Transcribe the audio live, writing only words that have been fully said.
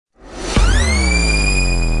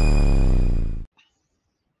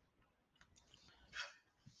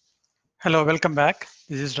Hello, welcome back.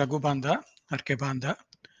 This is Raghu Banda, RK Banda.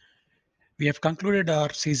 We have concluded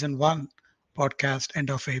our season one podcast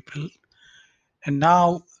end of April, and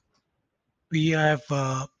now we have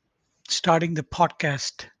starting the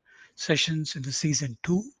podcast sessions in the season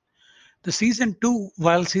two. The season two,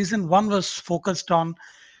 while season one was focused on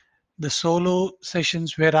the solo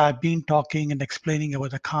sessions where I've been talking and explaining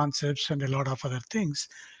about the concepts and a lot of other things,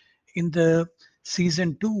 in the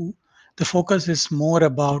season two, the focus is more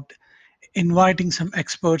about inviting some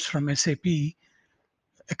experts from SAP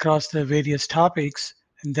across the various topics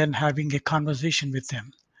and then having a conversation with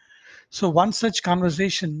them. So, one such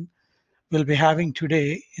conversation we'll be having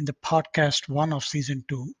today in the podcast one of season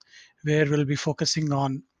two, where we'll be focusing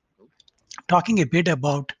on talking a bit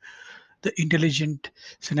about the intelligent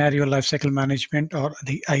scenario lifecycle management or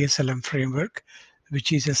the ISLM framework,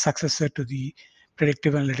 which is a successor to the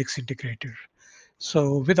predictive analytics integrator.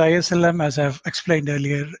 So, with ISLM, as I've explained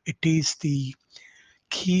earlier, it is the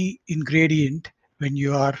key ingredient when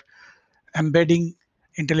you are embedding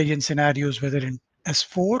intelligent scenarios, whether in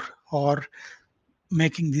S4 or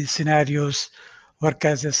making these scenarios work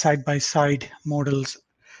as a side-by-side models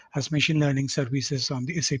as machine learning services on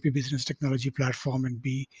the SAP Business Technology Platform and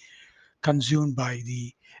be consumed by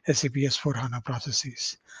the SAP S4HANA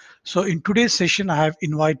processes. So in today's session, I have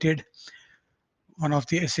invited one of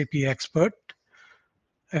the SAP expert,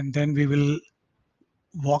 and then we will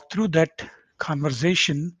walk through that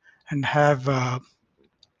conversation and have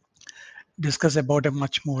discuss about a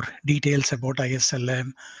much more details about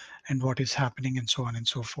ISLM and what is happening and so on and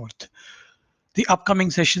so forth. The upcoming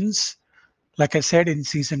sessions, like I said in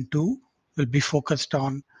season two, will be focused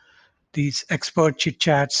on these expert chit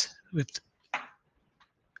chats with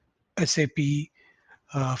SAP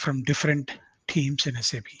from different teams in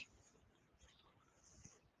SAP.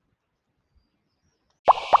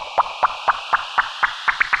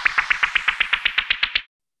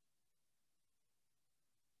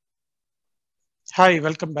 Hi,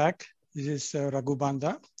 welcome back. This is Raghu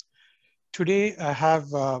Banda. Today I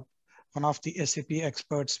have one of the SAP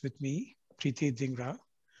experts with me, Preeti Dhingra.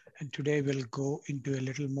 And today we'll go into a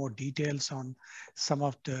little more details on some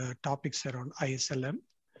of the topics around ISLM.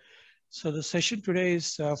 So the session today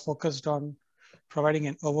is focused on providing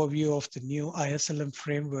an overview of the new ISLM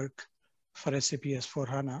framework for SAP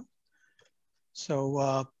S4HANA.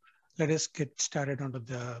 So let us get started onto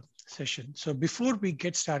the session. So before we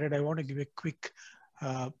get started, I want to give a quick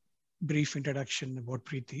brief introduction about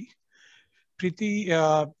Preeti.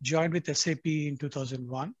 Preeti joined with SAP in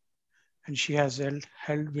 2001, and she has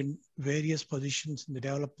held in various positions in the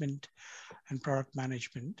development and product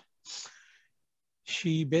management.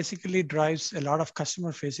 She basically drives a lot of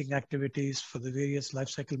customer-facing activities for the various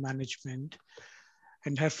lifecycle management,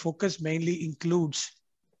 and her focus mainly includes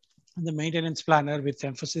the maintenance planner with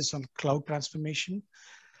emphasis on cloud transformation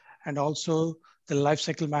and also the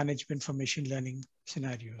lifecycle management for machine learning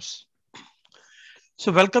scenarios.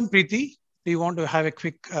 So welcome, Preeti. Do you want to have a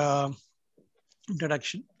quick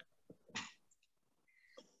introduction?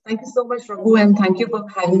 Thank you so much, Raghu, and thank you for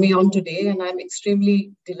having me on today. And I'm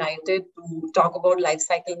extremely delighted to talk about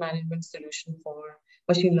lifecycle management solution for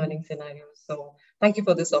machine learning scenarios. So thank you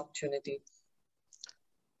for this opportunity.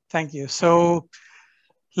 Thank you. So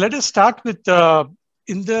let us start with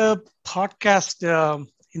in the podcast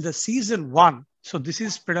in the season one. So this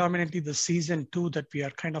is predominantly the season two that we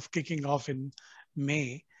are kind of kicking off in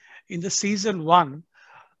May. In the season one,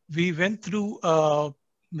 we went through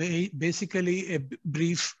basically a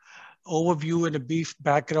brief overview and a brief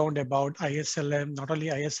background about ISLM, not only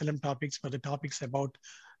ISLM topics, but the topics about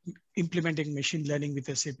implementing machine learning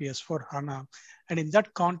with SAP S4HANA. And in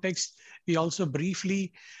that context, we also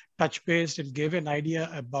briefly touch based and gave an idea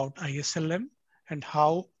about ISLM and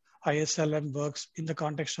how ISLM works in the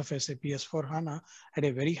context of SAP S4HANA at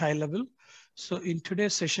a very high level. So in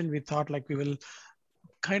today's session, we thought like we will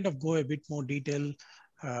kind of go a bit more detail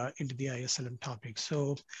into the ISLM topic.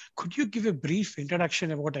 So could you give a brief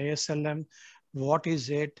introduction about ISLM? What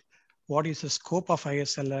is it? What is the scope of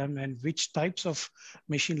ISLM and which types of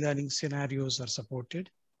machine learning scenarios are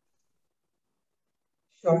supported?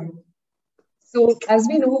 Sure. So as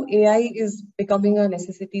we know, AI is becoming a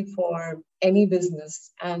necessity for any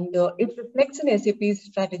business, and it reflects in SAP's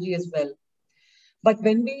strategy as well. But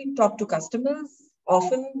when we talk to customers,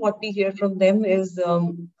 often what we hear from them is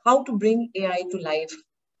how to bring AI to life,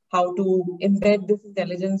 how to embed this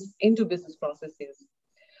intelligence into business processes.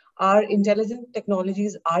 Our intelligent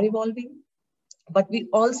technologies are evolving, but we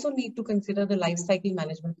also need to consider the life cycle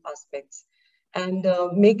management aspects and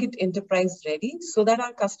make it enterprise ready so that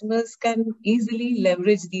our customers can easily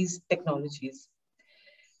leverage these technologies.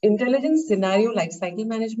 Intelligent Scenario Lifecycle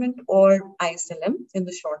Management, or ISLM in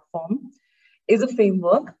the short form, is a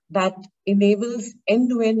framework that enables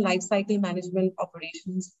end-to-end lifecycle management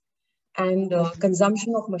operations and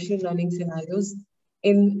consumption of machine learning scenarios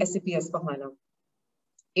in SAP S/4HANA.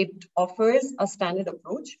 It offers a standard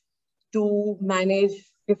approach to manage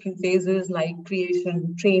different phases like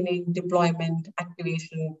creation, training, deployment,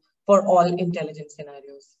 activation for all intelligent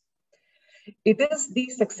scenarios. It is the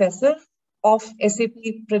successor of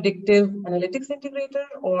SAP Predictive Analytics Integrator,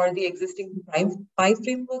 or the existing PI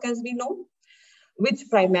framework as we know, which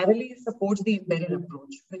primarily supports the embedded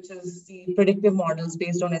approach, which is the predictive models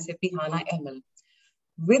based on SAP HANA ML.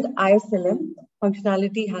 With ISLM,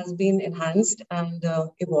 functionality has been enhanced and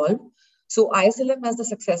evolved. So ISLM, as the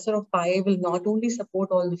successor of PI, will not only support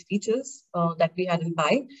all the features that we had in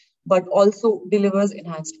PI, but also delivers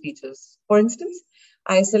enhanced features. For instance,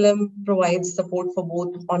 ISLM provides support for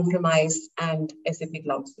both on-premise and SAP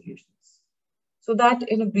Cloud solutions. So that,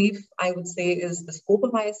 in a brief, I would say, is the scope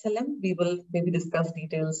of ISLM. We will maybe discuss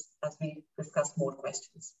details as we discuss more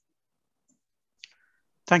questions.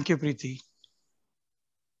 Thank you, Preeti.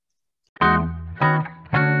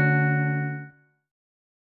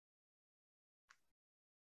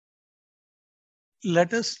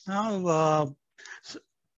 Let us now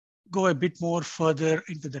go a bit more further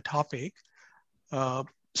into the topic.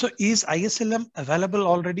 So is ISLM available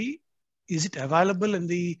already? Is it available in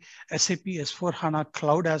the SAP S/4HANA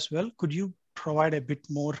Cloud as well? Could you provide a bit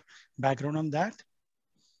more background on that?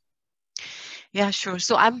 Yeah, sure.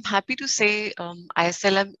 So I'm happy to say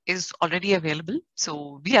ISLM is already available.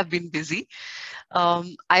 So we have been busy.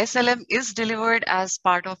 ISLM is delivered as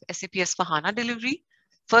part of SAP S/4HANA delivery.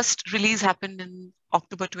 First release happened in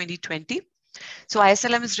October 2020. So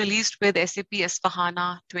ISLM is released with SAP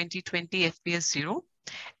S/4HANA 2020 FPS 0,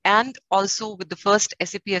 and also with the first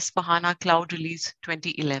SAP S/4HANA Cloud release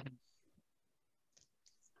 2011.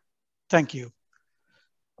 Thank you.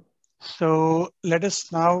 So let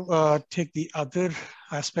us now take the other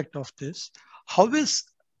aspect of this. How is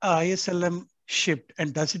ISLM shipped,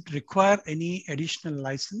 and does it require any additional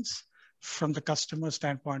license from the customer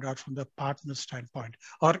standpoint or from the partner standpoint?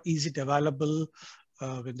 Or is it available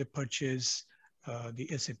when they purchase the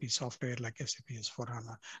SAP software like SAP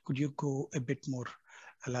S/4HANA? Could you go a bit more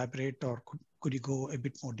elaborate, or could you go a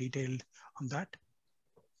bit more detailed on that?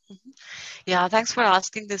 Yeah, thanks for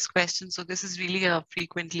asking this question. So this is really a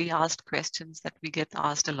frequently asked questions that we get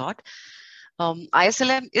asked a lot.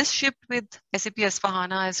 ISLM is shipped with SAP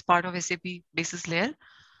S/4HANA as part of SAP basis layer.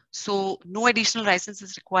 So no additional license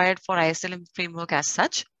is required for ISLM framework as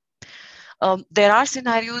such. There are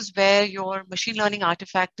scenarios where your machine learning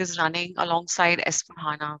artifact is running alongside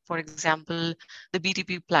S/4HANA, for example, the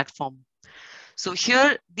BTP platform. So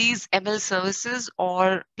here, these ML services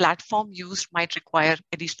or platform used might require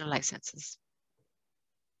additional licenses.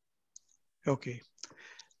 Okay,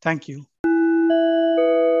 thank you.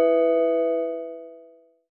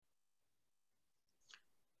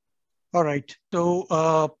 All right,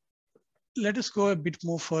 so let us go a bit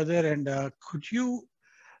more further, and could you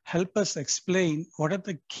help us explain what are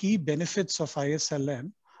the key benefits of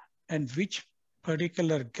ISLM and which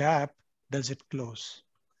particular gap does it close?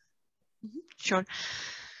 Sure.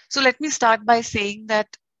 So let me start by saying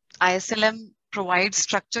that ISLM provides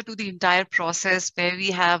structure to the entire process where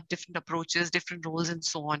we have different approaches, different roles, and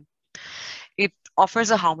so on. It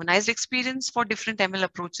offers a harmonized experience for different ML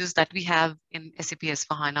approaches that we have in SAP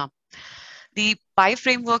S/4HANA. The PI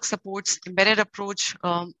framework supports embedded approach,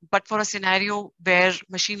 but for a scenario where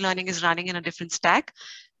machine learning is running in a different stack,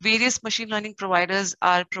 various machine learning providers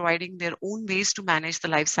are providing their own ways to manage the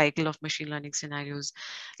life cycle of machine learning scenarios,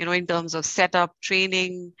 in terms of setup,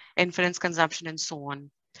 training, inference consumption, and so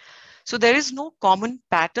on. So there is no common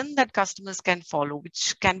pattern that customers can follow,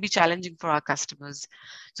 which can be challenging for our customers.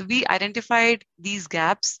 So we identified these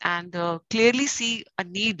gaps and clearly see a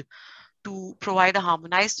need to provide a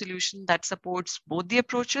harmonized solution that supports both the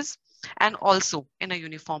approaches and also in a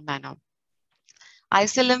uniform manner.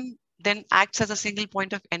 ISLM then acts as a single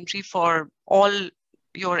point of entry for all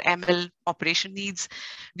your ML operation needs.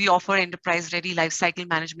 We offer enterprise-ready lifecycle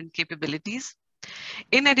management capabilities.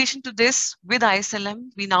 In addition to this, with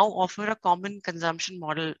ISLM, we now offer a common consumption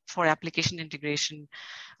model for application integration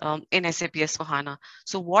in SAP S/4HANA.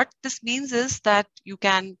 So what this means is that you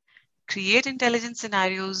can create intelligent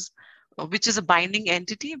scenarios, which is a binding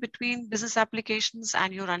entity between business applications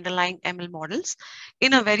and your underlying ML models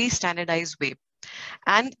in a very standardized way.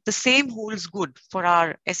 And the same holds good for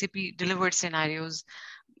our SAP delivered scenarios.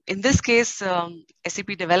 In this case,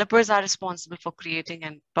 SAP developers are responsible for creating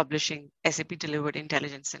and publishing SAP delivered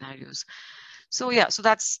intelligent scenarios. So yeah, so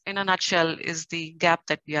that's in a nutshell is the gap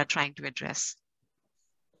that we are trying to address.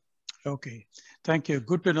 Okay, thank you.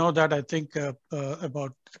 Good to know that. I think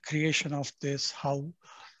about the creation of this, how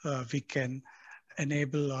we can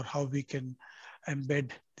enable or how we can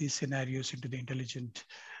embed these scenarios into the intelligent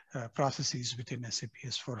processes within SAP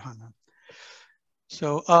S/4HANA.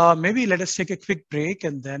 So maybe let us take a quick break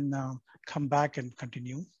and then come back and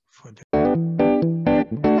continue further.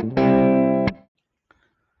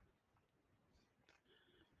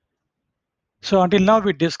 So until now,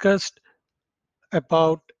 we discussed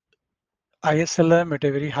about ISLM at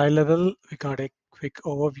a very high level. We got a quick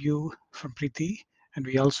overview from Preeti, and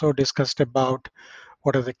we also discussed about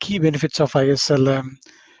what are the key benefits of ISLM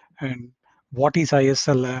and what is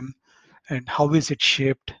ISLM and how is it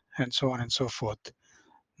shaped and so on and so forth.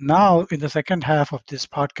 Now, in the second half of this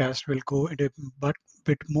podcast, we'll go into a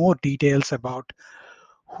bit more details about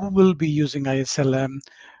who will be using ISLM,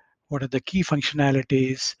 what are the key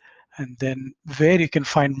functionalities, and then where you can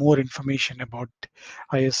find more information about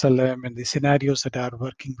ISLM and the scenarios that are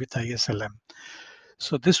working with ISLM.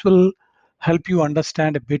 So this will help you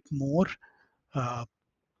understand a bit more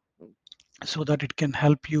so that it can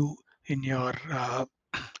help you in your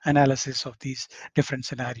analysis of these different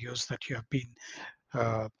scenarios that you have been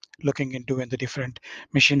looking into in the different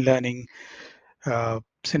machine learning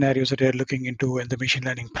scenarios that you're looking into and the machine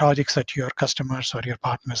learning projects that your customers or your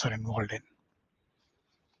partners are involved in.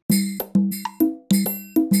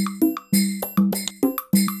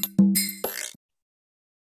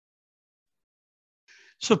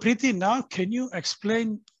 So Preeti, now can you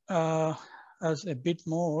explain us a bit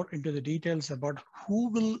more into the details about who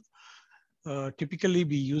will typically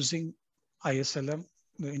be using ISLM,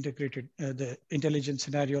 the intelligent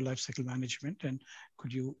scenario lifecycle management, and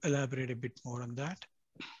could you elaborate a bit more on that?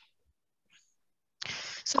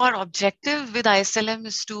 So our objective with ISLM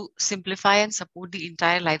is to simplify and support the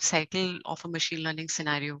entire life cycle of a machine learning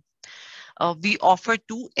scenario. We offer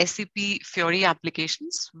two SAP Fiori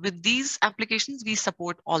applications. With these applications, we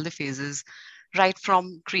support all the phases, right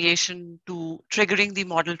from creation to triggering the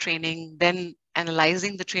model training, then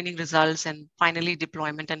analyzing the training results, and finally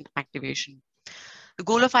deployment and activation. The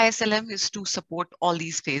goal of ISLM is to support all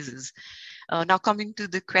these phases. Now coming to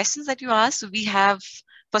the questions that you asked, so we have,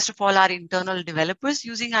 first of all, our internal developers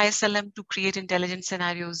using ISLM to create intelligent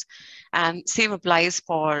scenarios, and same applies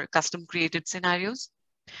for custom created scenarios.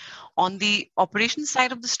 On the operations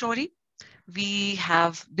side of the story, we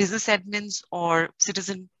have business admins or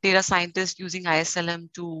citizen data scientists using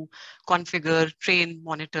ISLM to configure, train,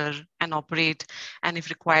 monitor, and operate, and if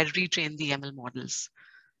required, retrain the ML models.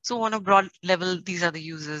 So on a broad level, these are the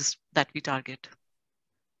users that we target.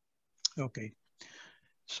 Okay.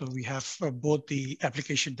 So we have both the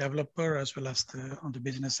application developer as well as on the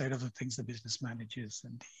business side of the things, the business managers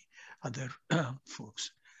and the other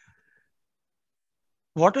folks.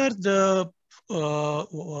 What are the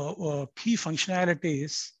key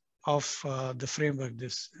functionalities of the framework,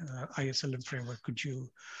 this ISLM framework? Could you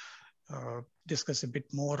discuss a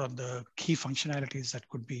bit more on the key functionalities that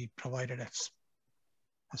could be provided as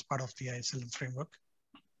part of the ISLM framework?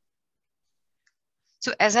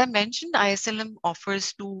 So as I mentioned, ISLM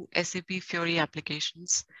offers two SAP Fiori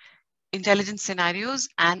applications, intelligent scenarios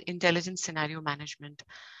and intelligent scenario management.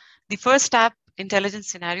 The first app, Intelligent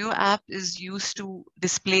Scenario app, is used to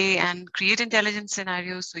display and create intelligent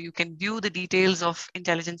scenarios. So you can view the details of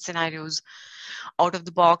intelligent scenarios out of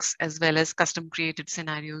the box as well as custom created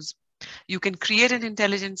scenarios. You can create an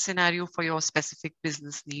intelligent scenario for your specific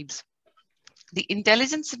business needs. The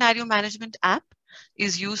Intelligent Scenario Management app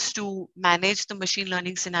is used to manage the machine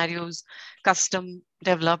learning scenarios, custom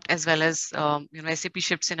developed as well as SAP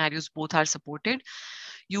shipped scenarios. Both are supported.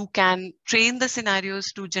 You can train the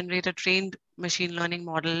scenarios to generate a trained machine learning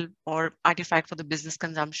model or artifact for the business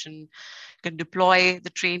consumption. You can deploy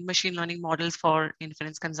the trained machine learning models for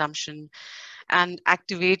inference consumption and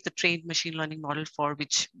activate the trained machine learning model for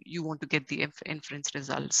which you want to get the inference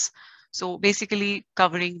results. So basically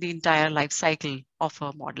covering the entire life cycle of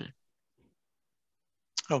a model.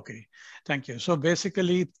 Okay, thank you. So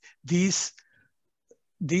basically these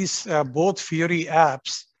both Fiori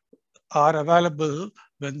apps are available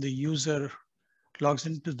when the user logs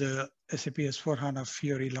into the SAP S/4HANA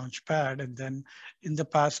Fiori Launchpad, and then in the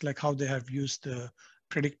past, like how they have used the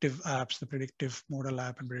predictive apps, the predictive model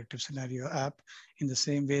app and predictive scenario app, in the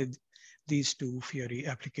same way, these two Fiori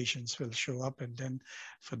applications will show up, and then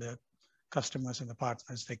for the customers and the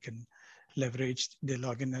partners, they can leverage, they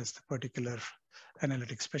log in as the particular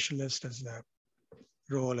analytics specialist as the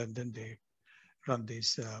role, and then they run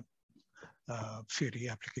these Fiori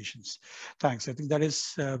applications. Thanks. I think that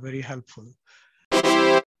is very helpful.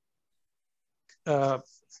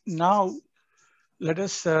 now let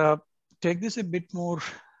us take this a bit more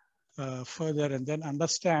further and then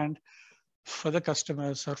understand for the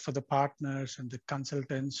customers or for the partners and the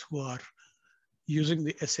consultants who are using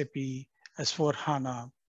the SAP S/4HANA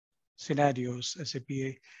scenarios,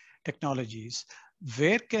 SAP technologies,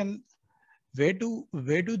 where do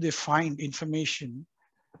they find information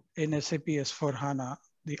in SAP S/4HANA,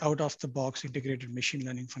 the out-of-the-box integrated machine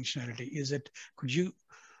learning functionality? Could you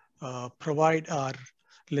provide our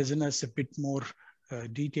listeners a bit more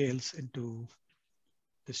details into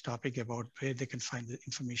this topic about where they can find the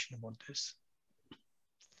information about this?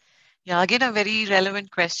 Yeah, again, a very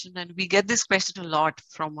relevant question, and we get this question a lot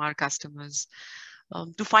from our customers.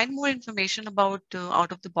 To find more information about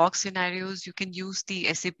out-of-the-box scenarios, you can use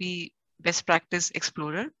the SAP Best Practice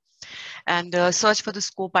Explorer and search for the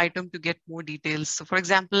scope item to get more details. So for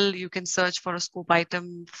example, you can search for a scope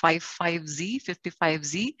item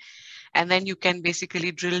 55Z, and then you can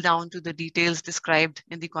basically drill down to the details described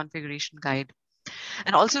in the configuration guide.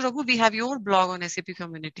 And also, Raghu, we have your blog on SAP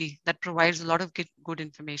Community that provides a lot of good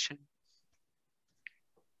information.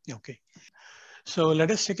 Okay. So let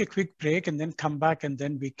us take a quick break and then come back, and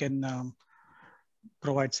then we can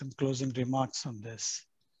provide some closing remarks on this.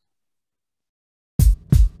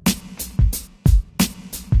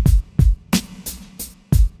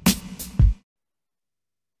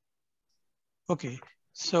 Okay,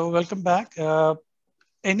 so welcome back. So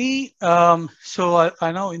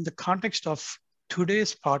I know in the context of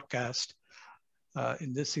today's podcast,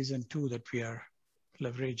 in this season 2 that we are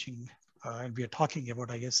leveraging and we are talking about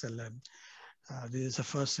ISLM, this is the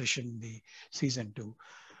first session in the season 2.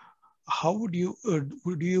 How would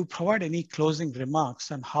you provide any closing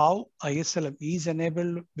remarks on how ISLM is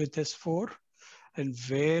enabled with S4 and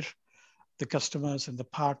where the customers and the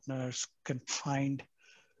partners can find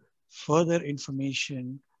further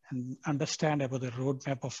information and understand about the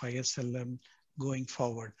roadmap of ISLM going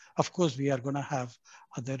forward? Of course, we are going to have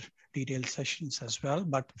other detailed sessions as well,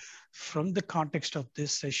 but from the context of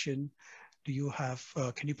this session, do you have,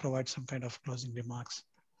 can you provide some kind of closing remarks?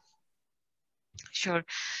 Sure.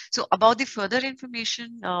 So about the further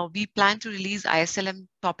information, we plan to release ISLM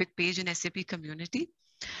topic page in SAP Community.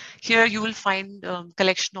 Here you will find a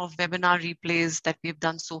collection of webinar replays that we've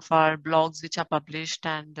done so far, blogs which are published,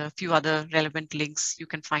 and a few other relevant links you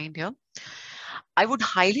can find here. I would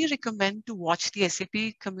highly recommend to watch the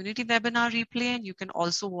SAP Community webinar replay, and you can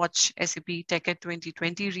also watch SAP TechEd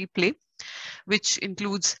 2020 replay, which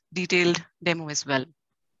includes detailed demo as well.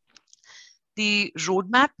 The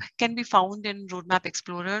roadmap can be found in Roadmap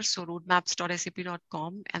Explorer, so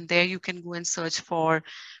roadmaps.sap.com, and there you can go and search for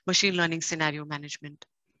machine learning scenario management.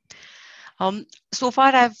 So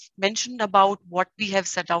far, I've mentioned about what we have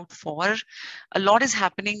set out for. A lot is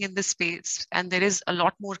happening in this space, and there is a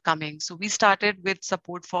lot more coming. So we started with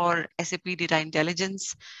support for SAP Data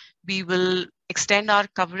Intelligence. We will extend our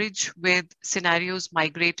coverage with scenarios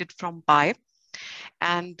migrated from PI,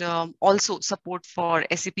 and also support for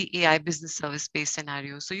SAP AI business service-based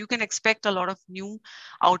scenarios. So you can expect a lot of new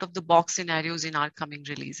out-of-the-box scenarios in our coming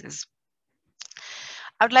releases.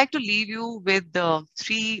 I would like to leave you with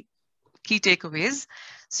 3 key takeaways.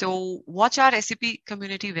 So watch our SAP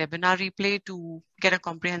Community webinar replay to get a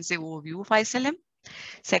comprehensive overview of ISLM.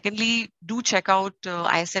 Secondly, do check out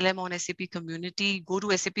ISLM on SAP Community. Go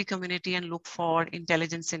to SAP Community and look for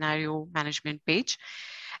Intelligent Scenario Management page.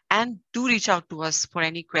 And do reach out to us for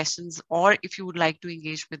any questions, or if you would like to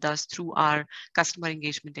engage with us through our Customer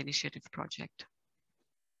Engagement Initiative project.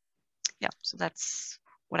 Yeah, so that's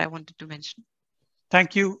what I wanted to mention.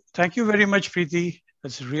 Thank you. Thank you very much, Preeti.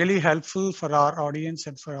 That's really helpful for our audience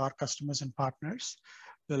and for our customers and partners.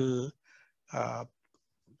 We'll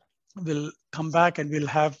come back and we'll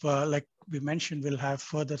have, like we mentioned, we'll have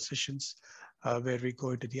further sessions where we go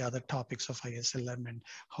into the other topics of ISLM and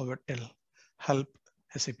how it will help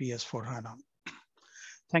SAP S/4HANA.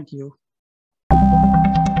 Thank you.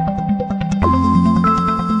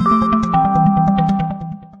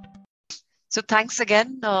 So thanks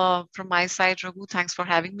again from my side, Raghu. Thanks for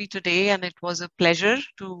having me today. And it was a pleasure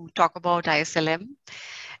to talk about ISLM.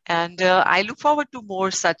 And I look forward to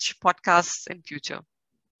more such podcasts in future.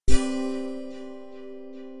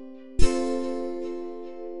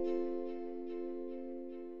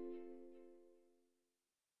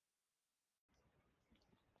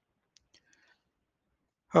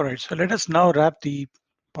 All right, so let us now wrap the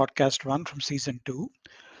podcast 1 from season 2.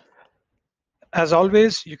 As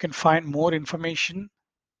always, you can find more information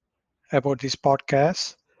about this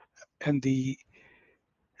podcast and the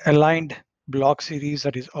aligned blog series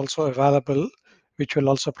that is also available, which will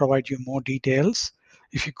also provide you more details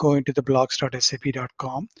if you go into the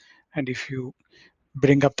blogs.sap.com, And if you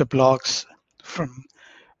bring up the blogs from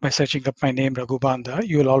by searching up my name, Raghu Banda,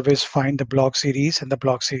 you will always find the blog series, and the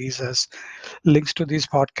blog series has links to these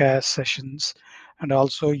podcast sessions. And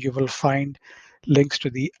also you will find links to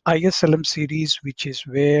the ISLM series, which is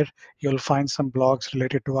where you'll find some blogs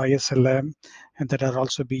related to ISLM and that are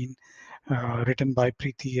also being written by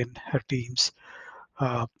Preeti and her teams.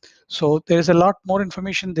 Uh, so there is a lot more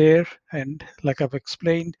information there. And like I've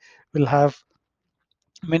explained, we'll have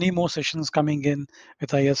many more sessions coming in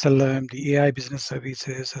with ISLM, the AI business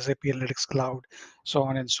services, SAP Analytics Cloud, so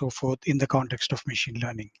on and so forth in the context of machine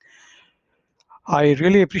learning. I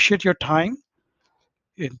really appreciate your time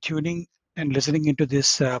in tuning and listening into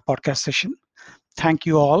this podcast session. Thank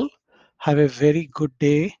you all. Have a very good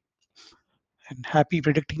day and happy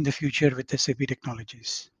predicting the future with SAP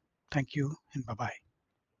technologies. Thank you and bye-bye.